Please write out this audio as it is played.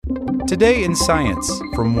Today in Science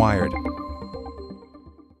from Wired.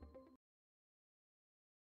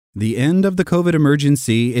 The end of the COVID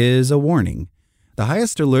emergency is a warning. The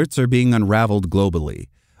highest alerts are being unraveled globally.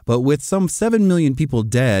 But with some 7 million people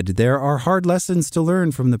dead, there are hard lessons to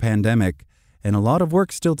learn from the pandemic and a lot of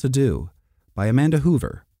work still to do. By Amanda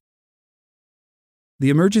Hoover. The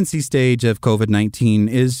emergency stage of COVID-19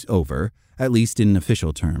 is over, at least in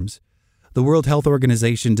official terms. The World Health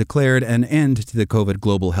Organization declared an end to the COVID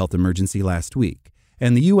global health emergency last week,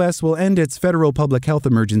 and the U.S. will end its federal public health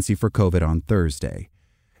emergency for COVID on Thursday.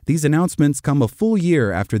 These announcements come a full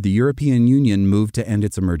year after the European Union moved to end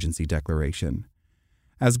its emergency declaration.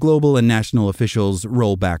 As global and national officials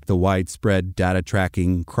roll back the widespread data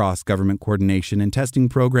tracking, cross-government coordination, and testing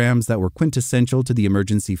programs that were quintessential to the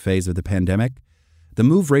emergency phase of the pandemic, the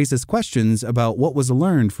move raises questions about what was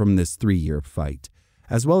learned from this 3-year fight,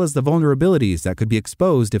 as well as the vulnerabilities that could be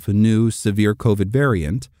exposed if a new, severe COVID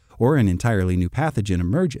variant or an entirely new pathogen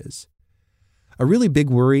emerges. A really big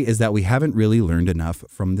worry is that we haven't really learned enough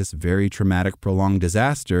from this very traumatic, prolonged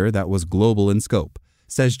disaster that was global in scope,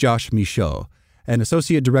 says Josh Michaud, an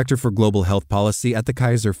associate director for global health policy at the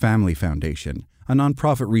Kaiser Family Foundation, a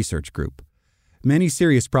nonprofit research group. Many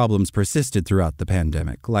serious problems persisted throughout the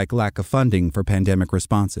pandemic, like lack of funding for pandemic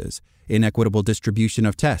responses, inequitable distribution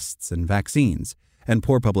of tests and vaccines, and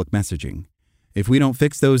poor public messaging. If we don't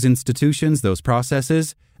fix those institutions, those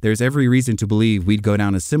processes, there's every reason to believe we'd go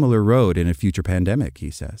down a similar road in a future pandemic, he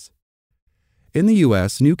says. In the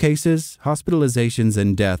U.S., new cases, hospitalizations,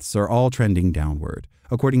 and deaths are all trending downward,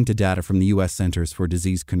 according to data from the U.S. Centers for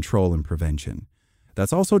Disease Control and Prevention.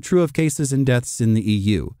 That's also true of cases and deaths in the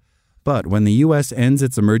EU. But when the U.S. ends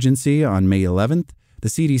its emergency on May 11th, the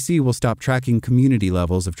CDC will stop tracking community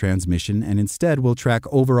levels of transmission and instead will track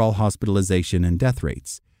overall hospitalization and death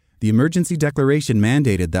rates. The emergency declaration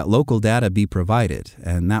mandated that local data be provided,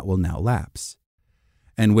 and that will now lapse.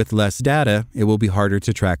 And with less data, it will be harder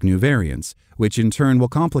to track new variants, which in turn will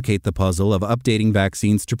complicate the puzzle of updating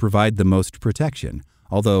vaccines to provide the most protection,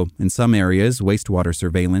 although in some areas, wastewater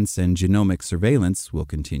surveillance and genomic surveillance will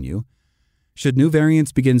continue. Should new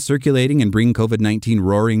variants begin circulating and bring COVID-19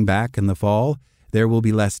 roaring back in the fall, there will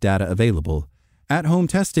be less data available. At-home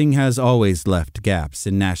testing has always left gaps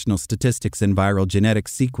in national statistics and viral genetic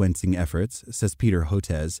sequencing efforts, says Peter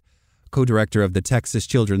Hotez, co-director of the Texas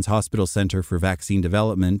Children's Hospital Center for Vaccine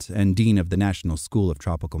Development and dean of the National School of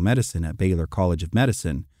Tropical Medicine at Baylor College of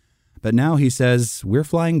Medicine. But now, he says, we're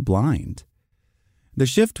flying blind. The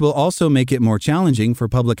shift will also make it more challenging for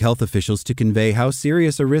public health officials to convey how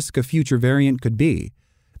serious a risk a future variant could be.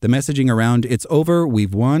 The messaging around "it's over,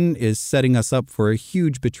 we've won" is setting us up for a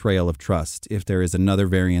huge betrayal of trust if there is another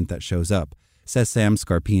variant that shows up, says Sam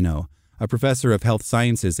Scarpino, a professor of health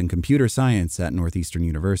sciences and computer science at Northeastern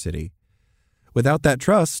University. Without that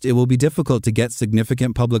trust, it will be difficult to get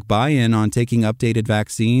significant public buy-in on taking updated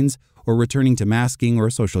vaccines or returning to masking or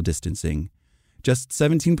social distancing. Just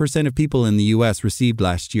 17% of people in the U.S. received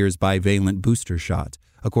last year's bivalent booster shot,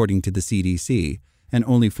 according to the CDC, and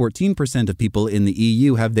only 14% of people in the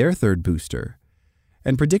EU have their third booster.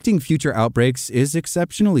 And predicting future outbreaks is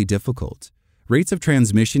exceptionally difficult. Rates of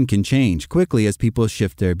transmission can change quickly as people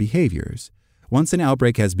shift their behaviors. Once an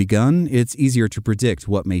outbreak has begun, it's easier to predict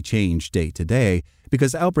what may change day to day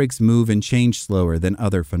because outbreaks move and change slower than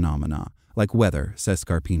other phenomena, like weather, says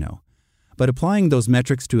Scarpino. But applying those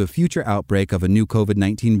metrics to a future outbreak of a new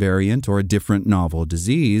COVID-19 variant or a different novel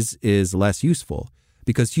disease is less useful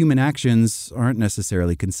because human actions aren't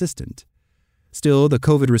necessarily consistent. Still, the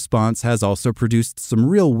COVID response has also produced some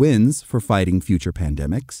real wins for fighting future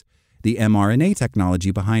pandemics. The mRNA technology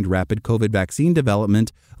behind rapid COVID vaccine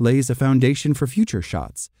development lays a foundation for future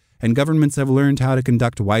shots, and governments have learned how to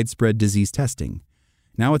conduct widespread disease testing.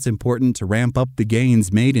 Now it's important to ramp up the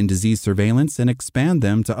gains made in disease surveillance and expand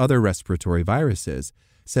them to other respiratory viruses,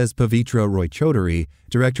 says Pavitra Roy-Chaudhary,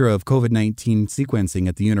 director of COVID-19 sequencing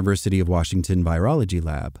at the University of Washington Virology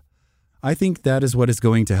Lab. I think that is what is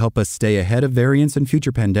going to help us stay ahead of variants and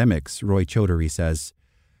future pandemics, Roy-Chaudhary says.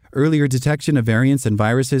 Earlier detection of variants and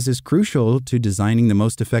viruses is crucial to designing the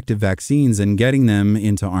most effective vaccines and getting them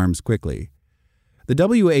into arms quickly. The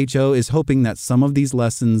WHO is hoping that some of these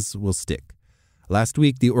lessons will stick. Last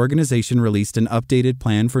week, the organization released an updated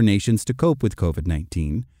plan for nations to cope with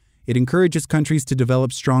COVID-19. It encourages countries to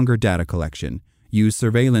develop stronger data collection, use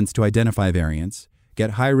surveillance to identify variants,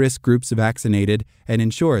 get high-risk groups vaccinated, and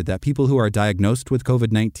ensure that people who are diagnosed with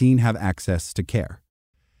COVID-19 have access to care.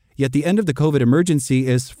 Yet the end of the COVID emergency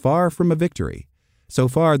is far from a victory. So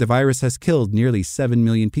far, the virus has killed nearly 7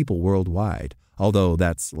 million people worldwide, although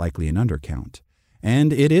that's likely an undercount.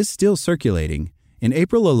 And it is still circulating. In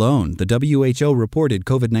April alone, the WHO reported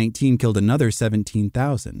COVID-19 killed another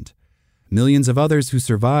 17,000. Millions of others who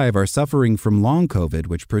survive are suffering from long COVID,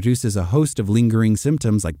 which produces a host of lingering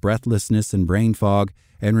symptoms like breathlessness and brain fog,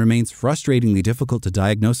 and remains frustratingly difficult to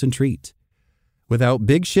diagnose and treat. Without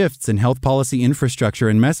big shifts in health policy infrastructure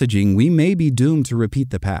and messaging, we may be doomed to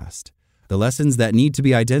repeat the past. The lessons that need to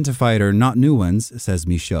be identified are not new ones, says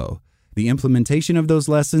Michaud. The implementation of those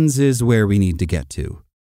lessons is where we need to get to.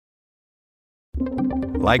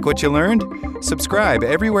 Like what you learned? Subscribe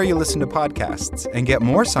everywhere you listen to podcasts and get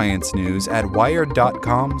more science news at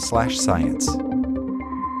wired.com/science.